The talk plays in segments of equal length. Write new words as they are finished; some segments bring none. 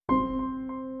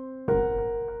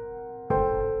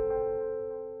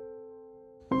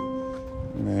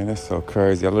That's so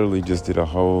crazy. I literally just did a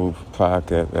whole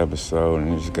podcast episode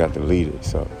and it just got deleted.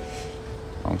 So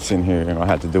I'm sitting here and I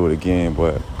had to do it again.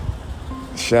 But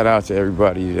shout out to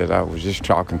everybody that I was just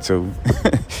talking to.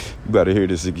 You better hear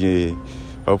this again.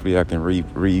 Hopefully I can read.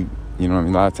 You know what I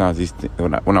mean? A lot of times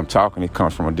when I'm talking, it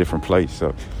comes from a different place.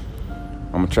 So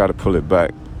I'm going to try to pull it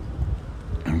back.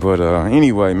 But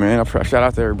anyway, man, shout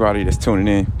out to everybody that's tuning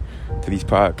in to these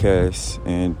podcasts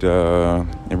and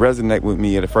resonate with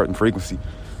me at a certain frequency.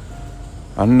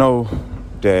 I know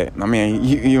that, I mean,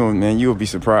 you'll be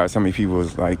surprised how many people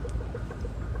was like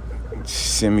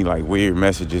send me like weird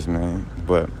messages, man.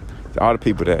 But all the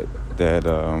people that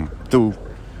do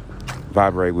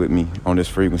vibrate with me on this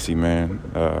frequency, man,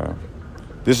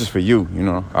 this is for you. You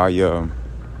know, I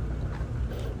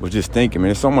was just thinking, man,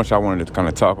 there's so much I wanted to kind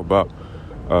of talk about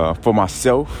for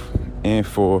myself and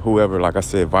for whoever, like I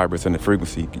said, vibrates in the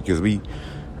frequency, because we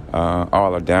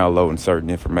all are downloading certain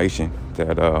information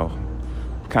that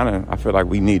I feel like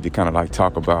we need to kind of like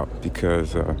talk about,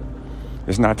 because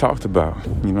it's not talked about.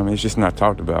 You know what I mean? It's just not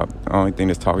talked about. The only thing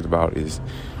that's talked about is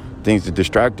things that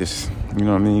distract us. You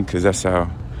know what I mean? Because that's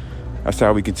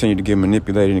how we continue to get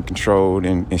manipulated and controlled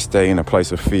and stay in a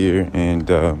place of fear and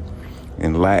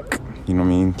lack. You know what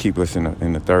I mean? Keep us in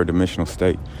a third dimensional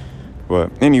state.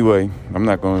 But anyway, I'm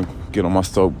not going to get on my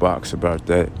soapbox about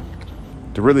that.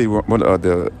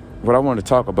 What I wanted to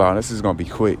talk about, this is going to be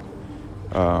quick.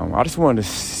 I just wanted to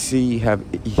see,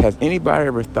 has anybody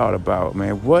ever thought about,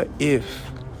 man, what if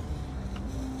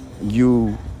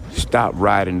you stop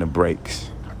riding the brakes?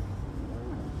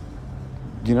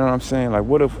 You know what I'm saying? Like,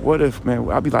 what if, man,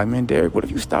 I'll be like, man, Derek, what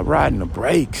if you stop riding the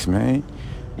brakes, man?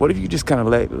 What if you just kind of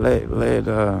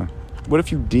what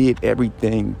if you did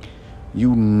everything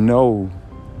you know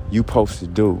you supposed to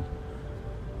do?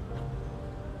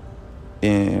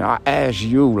 And I ask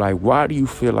you, like, why do you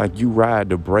feel like you ride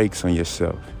the brakes on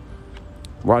yourself?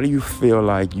 Why do you feel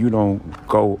like you don't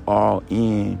go all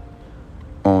in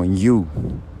on you?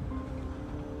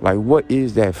 Like, what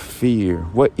is that fear?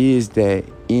 What is that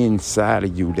inside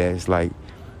of you that's like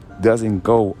doesn't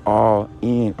go all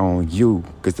in on you?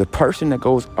 Because the person that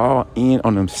goes all in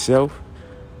on themselves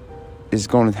is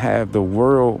going to have the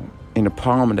world in the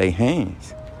palm of their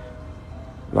hands.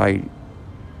 Like,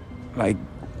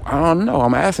 I don't know.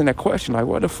 I'm asking that question. Like,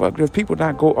 what the fuck does people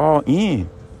not go all in?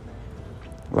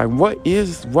 Like, why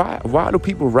do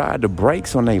people ride the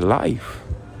brakes on their life?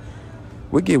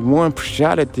 We get one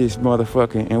shot at this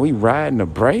motherfucker and we riding the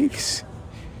brakes?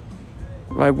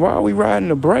 Like, why are we riding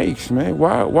the brakes, man?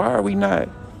 Why are we not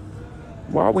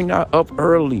up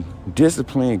early,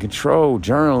 discipline, control,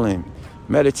 journaling,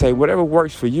 meditate, whatever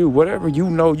works for you, whatever you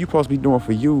know you're supposed to be doing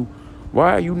for you?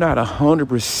 Why are you not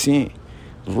 100%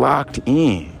 locked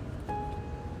in?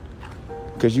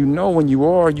 Because you know when you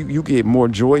are, you get more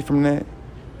joy from that.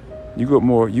 You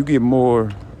get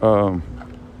more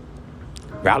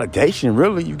validation,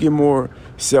 really. You get more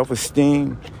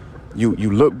self-esteem.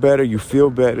 You look better, you feel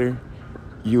better,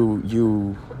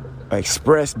 you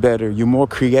express better, you're more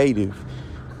creative.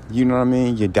 You know what I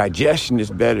mean? Your digestion is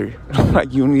better.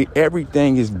 Like,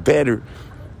 everything is better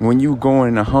when you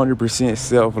going 100%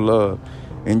 self-love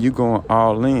and you going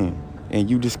all in and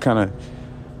you just kind of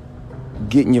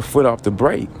getting your foot off the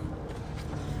brake.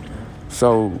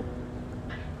 So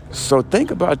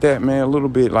think about that, man, a little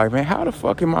bit. Like, man, how the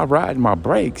fuck am I riding my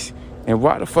brakes? And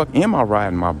why the fuck am I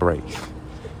riding my brakes?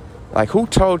 Like, who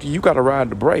told you got to ride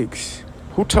the brakes?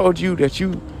 Who told you that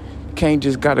you can't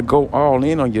just got to go all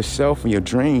in on yourself and your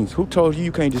dreams? Who told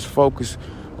you can't just focus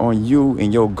on you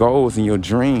and your goals and your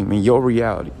dream and your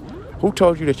reality? Who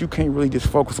told you that you can't really just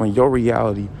focus on your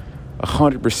reality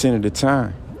 100% of the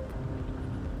time?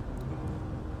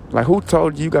 Like, who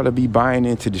told you got to be buying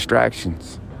into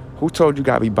distractions? Who told you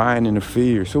got to be buying into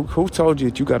fears? Who told you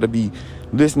that you got to be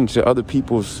listening to other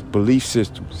people's belief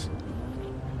systems?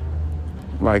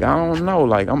 Like, I don't know.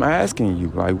 Like, I'm asking you,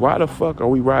 like, why the fuck are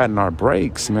we riding our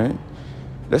brakes, man?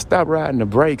 Let's stop riding the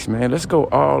brakes, man. Let's go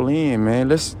all in, man.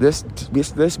 Let's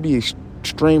be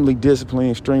extremely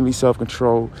disciplined, extremely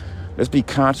self-controlled. Let's be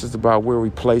conscious about where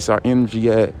we place our energy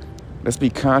at. Let's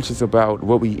be conscious about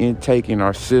what we intake in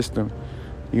our system.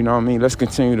 You know what I mean? Let's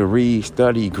continue to read,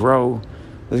 study, grow.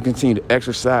 Let's continue to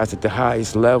exercise at the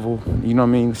highest level. You know what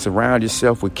I mean? Surround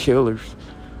yourself with killers.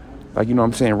 Like, you know what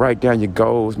I'm saying? Write down your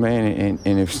goals, man.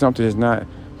 And if something is not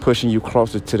pushing you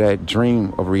closer to that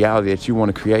dream of reality that you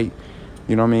want to create,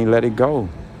 you know what I mean? Let it go.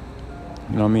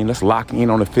 You know what I mean? Let's lock in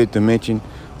on the fifth dimension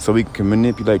so we can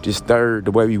manipulate this third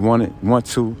the way we want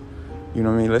to. You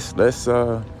know what I mean?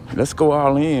 Let's go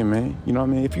all in, man. You know what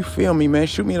I mean? If you feel me, man,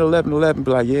 shoot me at 1111.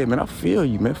 Be like, yeah, man, I feel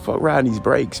you, man. Fuck riding these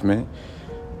brakes, man.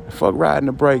 Fuck riding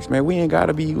the brakes, man. We ain't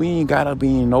gotta be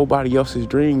in nobody else's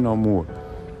dream no more.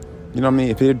 You know what I mean?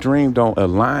 If your dream don't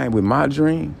align with my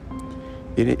dream,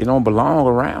 it don't belong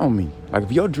around me. Like,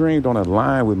 if your dream don't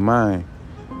align with mine,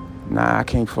 nah, I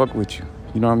can't fuck with you.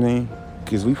 You know what I mean?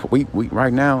 Because we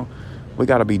right now, we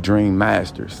gotta be dream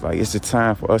masters. Like, it's the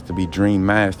time for us to be dream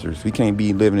masters. We can't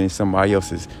be living in somebody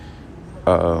else's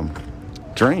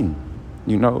dream.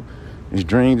 You know, there's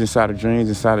dreams inside of dreams,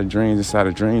 inside of dreams, inside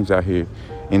of dreams out here.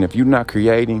 And if you're not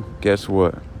creating, guess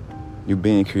what? You're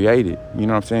being created. You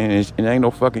know what I'm saying? It ain't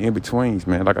no fucking in-betweens,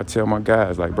 man. Like I tell my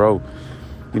guys, like, bro,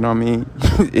 you know what I mean?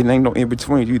 It ain't no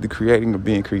in-between. You're either creating or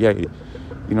being created.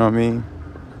 You know what I mean?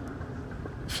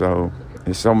 So,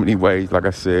 in so many ways, like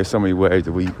I said, so many ways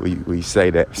that we say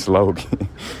that slogan.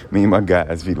 Me and my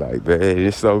guys be like, man,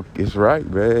 it's right,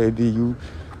 man. You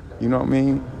know what I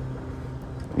mean?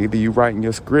 Either you writing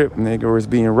your script, nigga, or it's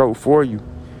being wrote for you.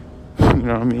 You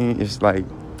know what I mean? It's like,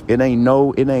 it ain't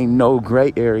no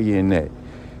gray area in that.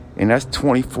 And that's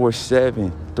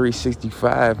 24/7,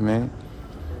 365, man.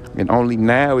 And only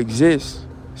now exists.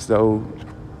 So,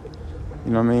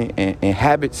 you know what I mean? And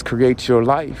habits create your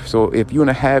life. So if you're in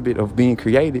a habit of being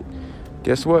created,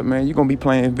 guess what, man? You're gonna be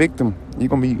playing victim. You're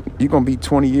gonna be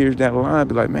 20 years down the line,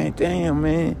 be like, man, damn,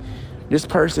 man, this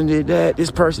person did that,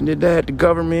 the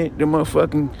government, the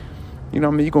motherfucking, you know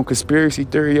what I mean? You're gonna conspiracy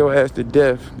theory your ass to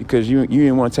death because you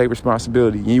didn't want to take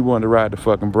responsibility. You wanted to ride the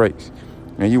fucking brakes.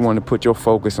 And you want to put your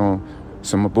focus on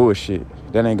some bullshit.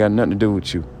 That ain't got nothing to do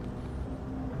with you.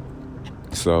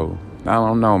 So, I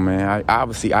don't know, man.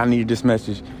 I need this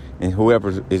message, and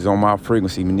whoever is on my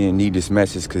frequency need this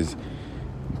message, because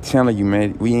I'm telling you,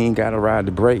 man, we ain't got to ride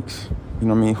the brakes. You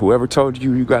know what I mean? Whoever told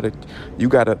you gotta you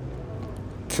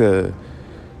know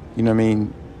what I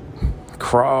mean,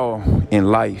 crawl in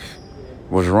life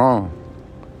was wrong.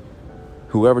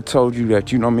 Whoever told you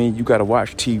that, you know what I mean, you got to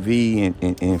watch TV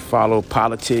and follow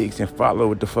politics and follow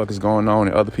what the fuck is going on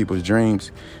in other people's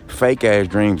dreams, fake ass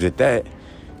dreams at that,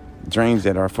 dreams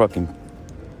that are fucking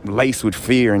laced with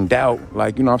fear and doubt,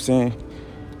 like, you know what I'm saying?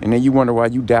 And then you wonder why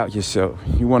you doubt yourself.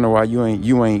 You wonder why you ain't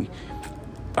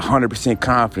 100%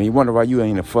 confident. You wonder why you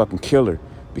ain't a fucking killer.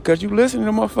 Because you listen to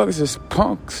them motherfuckers as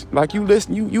punks. Like,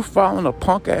 you following a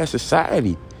punk ass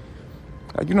society.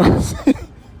 Like, you know what I'm saying?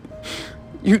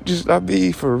 You just, I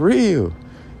mean, for real.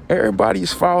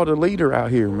 Everybody's follow the leader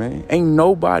out here, man. Ain't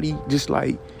nobody just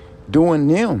like doing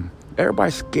them.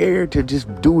 Everybody's scared to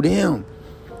just do them.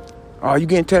 Oh, you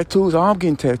getting tattoos? Oh, I'm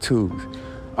getting tattoos.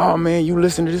 Oh man, you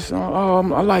listen to this song?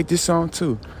 Oh, I like this song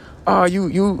too. Oh, you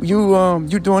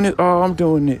doing it? Oh, I'm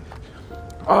doing it.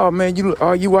 Oh man, you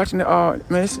watching it? Oh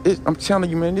man, I'm telling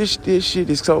you, man, this shit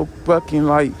is so fucking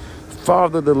like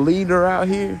follow the leader out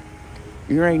here.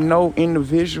 You ain't no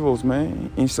individuals,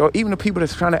 man. And so even the people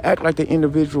that's trying to act like they're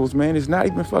individuals, man, it's not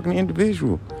even fucking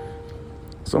individual.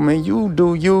 So, man, you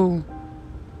do you.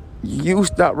 You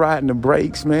stop riding the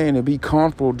brakes, man, and be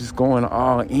comfortable just going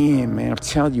all in, man. I'm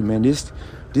telling you, man, this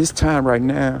time right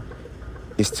now,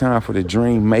 it's time for the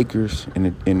dream makers and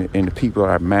the people that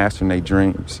are mastering their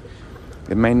dreams.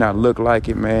 It may not look like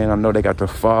it, man. I know they got the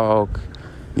fog.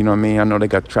 You know what I mean? I know they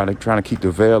got trying to keep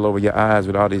the veil over your eyes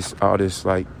with all this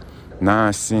like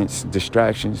nonsense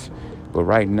distractions. But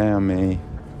right now, man,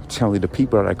 I'm telling you, the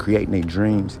people that are creating their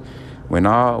dreams, when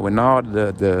all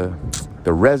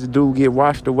the residue get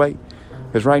washed away,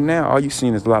 because right now all you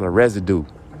seeing is a lot of residue,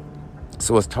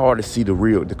 so it's hard to see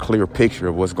the clear picture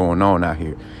of what's going on out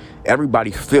here.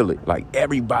 Everybody feel it, like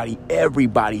everybody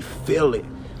feel it,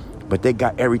 but they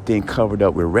got everything covered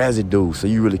up with residue, so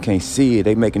you really can't see it.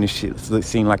 They making this shit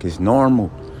seem like it's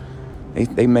normal.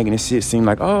 They making this shit seem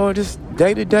like, oh, just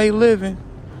day-to-day living.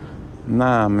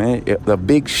 Nah, man, the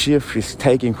big shift is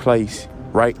taking place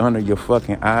right under your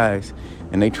fucking eyes,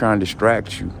 and they trying to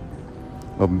distract you.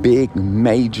 A big,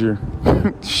 major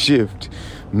shift,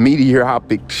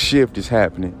 meteoric shift is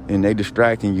happening, and they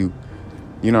distracting you.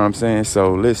 You know what I'm saying?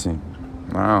 So listen,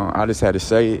 I just had to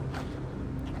say it.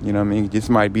 You know what I mean? This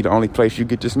might be the only place you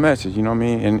get this message. You know what I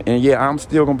mean? And yeah, I'm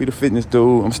still gonna be the fitness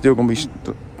dude. I'm still gonna be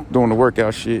doing the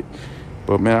workout shit.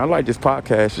 But man, I like this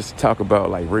podcast just to talk about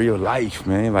like real life,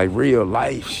 man, like real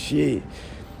life shit.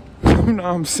 You know what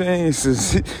I'm saying?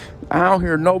 I don't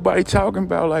hear nobody talking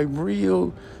about like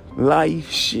real life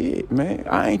shit, man.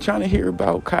 I ain't trying to hear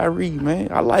about Kyrie, man.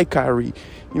 I like Kyrie.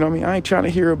 You know what I mean? I ain't trying to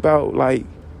hear about like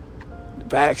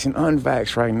vax and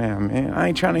unvax right now, man. I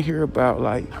ain't trying to hear about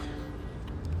like,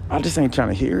 I just ain't trying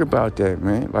to hear about that,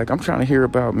 man. Like, I'm trying to hear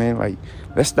about, man, like,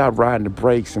 let's stop riding the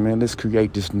brakes and, man, let's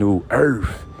create this new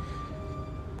earth.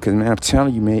 Because, man, I'm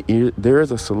telling you, man, there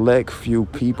is a select few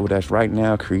people that's right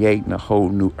now creating a whole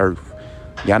new earth.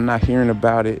 Y'all not hearing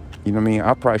about it You know what I mean?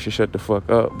 I probably should shut the fuck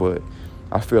up, but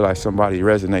I feel like somebody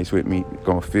resonates with me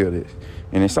gonna feel this.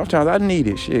 And then sometimes I need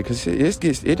it, shit, because this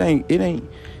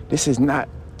is not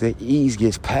the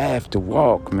easiest path to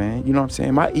walk, man. You know what I'm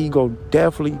saying? My ego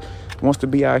definitely wants to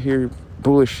be out here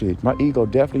bullshit. My ego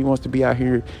definitely wants to be out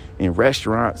here in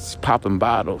restaurants popping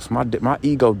bottles. My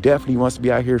ego definitely wants to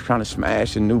be out here trying to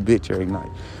smash a new bitch every night.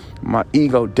 My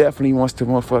ego definitely wants to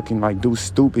motherfucking like do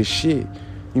stupid shit.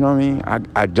 You know what I mean?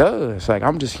 I does. Like,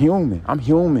 I'm just human. I'm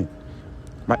human.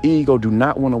 My ego do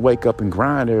not want to wake up and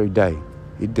grind every day.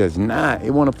 It does not.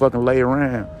 It want to fucking lay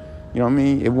around. You know what I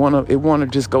mean? It wanna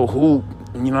just go hoop.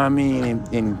 You know what I mean?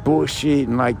 And bullshit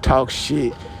and like talk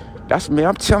shit. That's me.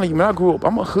 I'm telling you, man.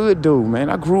 I'm a hood dude, man.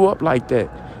 I grew up like that.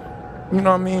 You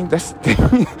know what I mean? That's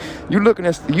you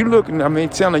looking. I mean,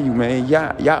 telling you, man.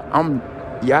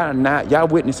 Y'all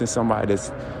witnessing somebody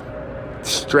that's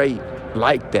straight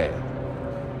like that.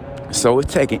 So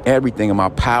it's taking everything in my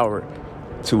power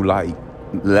to like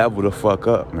level the fuck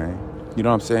up, man. You know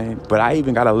what I'm saying? But I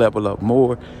even gotta level up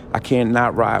more. I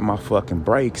cannot ride my fucking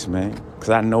brakes, man. Cause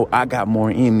I know I got more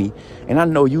in me. And I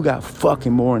know you got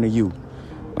fucking more in you.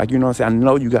 Like, you know what I'm saying? I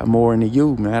know you got more in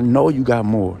you, man. I know you got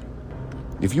more.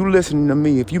 If you listening to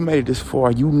me, if you made it this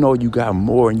far, you know you got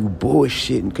more and you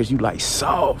bullshitting because you like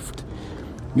soft.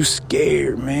 You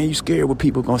scared, man. You scared what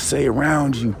people gonna say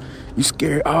around you. You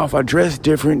scared, oh, if I dress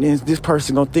different, then this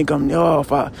person gonna think I'm,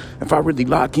 if I really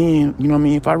lock in, you know what I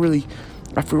mean? If I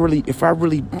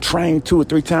really train 2 or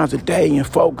 3 times a day and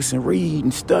focus and read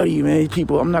and study, man,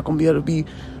 people, I'm not gonna be able to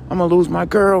I'm gonna lose my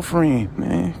girlfriend,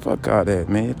 man. Fuck all that,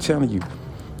 man. I'm telling you,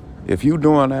 if you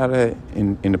doing all that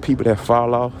and the people that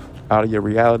fall off out of your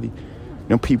reality,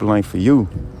 them people ain't for you.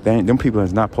 Them people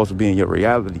is not supposed to be in your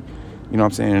reality. You know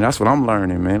what I'm saying? And that's what I'm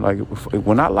learning, man. Like,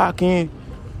 when I lock in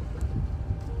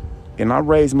and I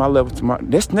raise my level to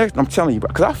this next, I'm telling you,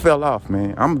 because I fell off,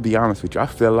 man. I'm going to be honest with you. I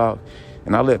fell off,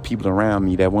 and I let people around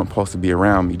me that weren't supposed to be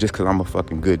around me just because I'm a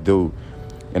fucking good dude.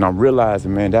 And I'm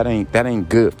realizing, man, that ain't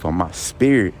good for my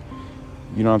spirit.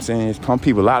 You know what I'm saying?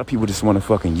 A lot of people just want to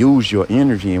fucking use your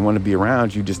energy and want to be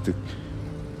around you just to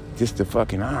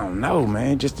fucking, I don't know,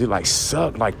 man, just to like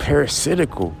suck, like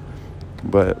parasitical.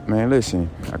 But, man,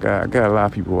 listen, I got a lot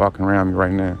of people walking around me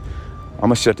right now. I'm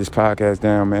going to shut this podcast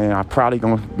down, man. I probably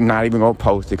not even going to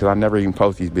post it because I never even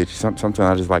post these bitches. Sometimes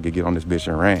I just like to get on this bitch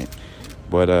and rant.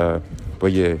 But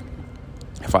yeah,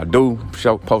 if I do,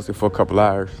 post it for a couple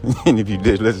hours. And if you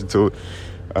did listen to it,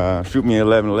 shoot me at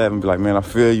 1111, be like, man, I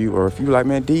feel you. Or if you like,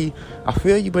 man, D, I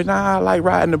feel you, but nah, I like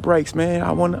riding the brakes, man.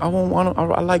 I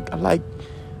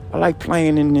like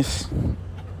playing in this,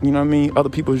 you know what I mean, other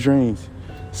people's dreams.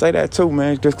 Say that too,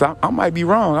 man, because I might be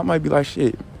wrong. I might be like,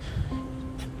 shit.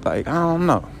 Like, I don't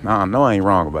know. I ain't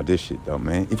wrong about this shit, though,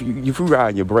 man. If you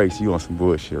ride your brakes, you on some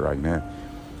bullshit right now.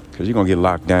 Because you're going to get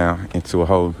locked down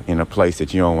in a place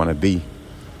that you don't want to be.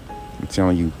 I'm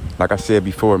telling you, like I said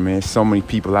before, man, so many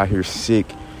people out here sick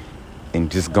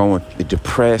and just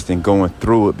depressed and going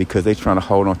through it because they trying to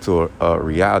hold on to a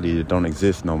reality that don't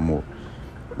exist no more.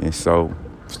 And so,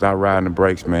 stop riding the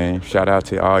brakes, man. Shout out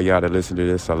to all y'all that listen to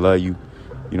this. I love you.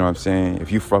 You know what I'm saying?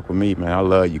 If you fuck with me, man, I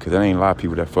love you, because there ain't a lot of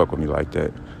people that fuck with me like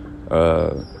that.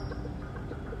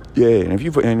 Yeah, and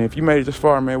if you made it this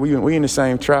far, man, we in the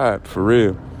same tribe, for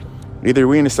real. Either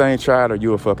we in the same tribe or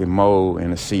you a fucking mole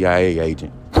and a CIA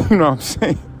agent. You know what I'm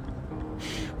saying?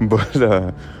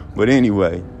 But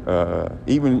anyway,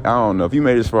 even, I don't know, if you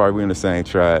made it this far, we in the same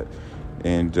tribe.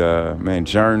 And, man,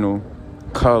 journal,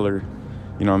 color,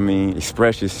 you know what I mean?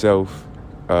 Express yourself,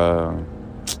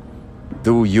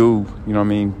 do you know what I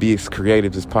mean? Be as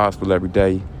creative as possible every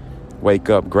day. Wake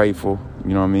up grateful,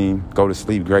 you know what I mean? Go to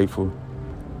sleep grateful.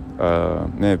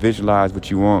 Man, visualize what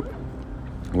you want.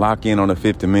 Lock in on the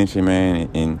 5th dimension, man,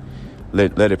 and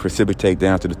let it precipitate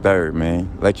down to the 3rd, man.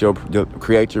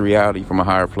 Create your reality from a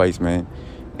higher place, man,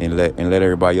 and let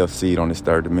everybody else see it on this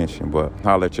 3rd dimension. But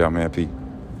holla at y'all, man. Peace.